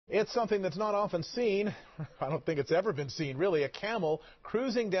It's something that's not often seen. I don't think it's ever been seen, really. A camel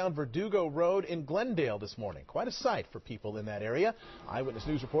cruising down Verdugo Road in Glendale this morning. Quite a sight for people in that area. Eyewitness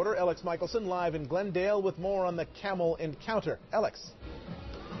News reporter Alex Michelson live in Glendale with more on the camel encounter. Alex.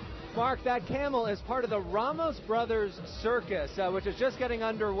 Mark, that camel is part of the Ramos Brothers Circus, which is just getting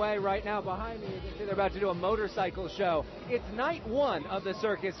underway right now. Behind me, you can see they're about to do a motorcycle show. It's night one of the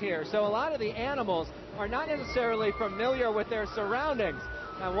circus here, so a lot of the animals are not necessarily familiar with their surroundings.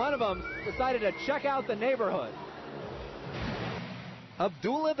 And one of them decided to check out the neighborhood.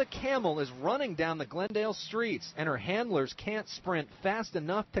 Abdullah the camel is running down the Glendale streets, and her handlers can't sprint fast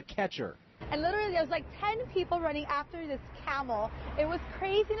enough to catch her. And literally, there was like 10 people running after this camel. It was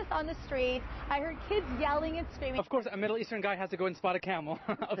craziness on the street. I heard kids yelling and screaming. Of course, a Middle Eastern guy has to go and spot a camel.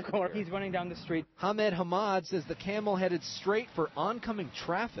 Of course. He's running down the street. Hamed Hamad says the camel headed straight for oncoming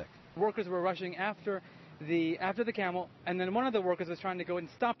traffic. Workers were rushing after the camel, and then one of the workers was trying to go and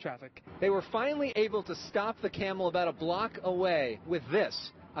stop traffic. They were finally able to stop the camel about a block away with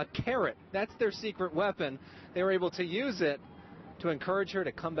this, a carrot. That's their secret weapon. They were able to use it to encourage her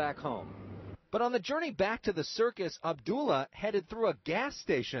to come back home. But on the journey back to the circus, Abdullah headed through a gas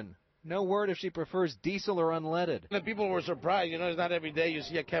station. No word if she prefers diesel or unleaded. The people were surprised. You know, it's not every day you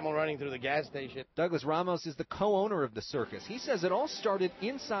see a camel running through the gas station. Douglas Ramos is the co-owner of the circus. He says it all started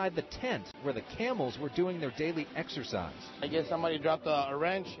inside the tent where the camels were doing their daily exercise. I guess somebody dropped a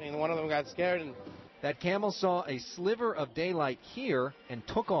wrench and one of them got scared. And that camel saw a sliver of daylight here and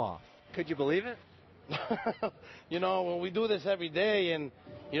took off. Could you believe it? You know, when we do this every day, and,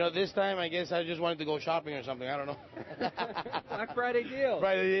 you know, this time I guess I just wanted to go shopping or something. I don't know. Black Friday deals.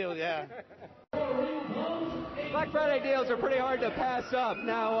 Friday deals, yeah. Black Friday deals are pretty hard to pass up.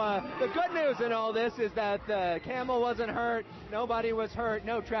 Now, the good news in all this is that the camel wasn't hurt, nobody was hurt,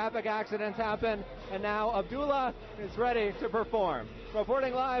 no traffic accidents happened, and now Abdullah is ready to perform.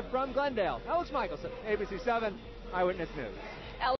 Reporting live from Glendale, Alex Michelson, ABC 7 Eyewitness News.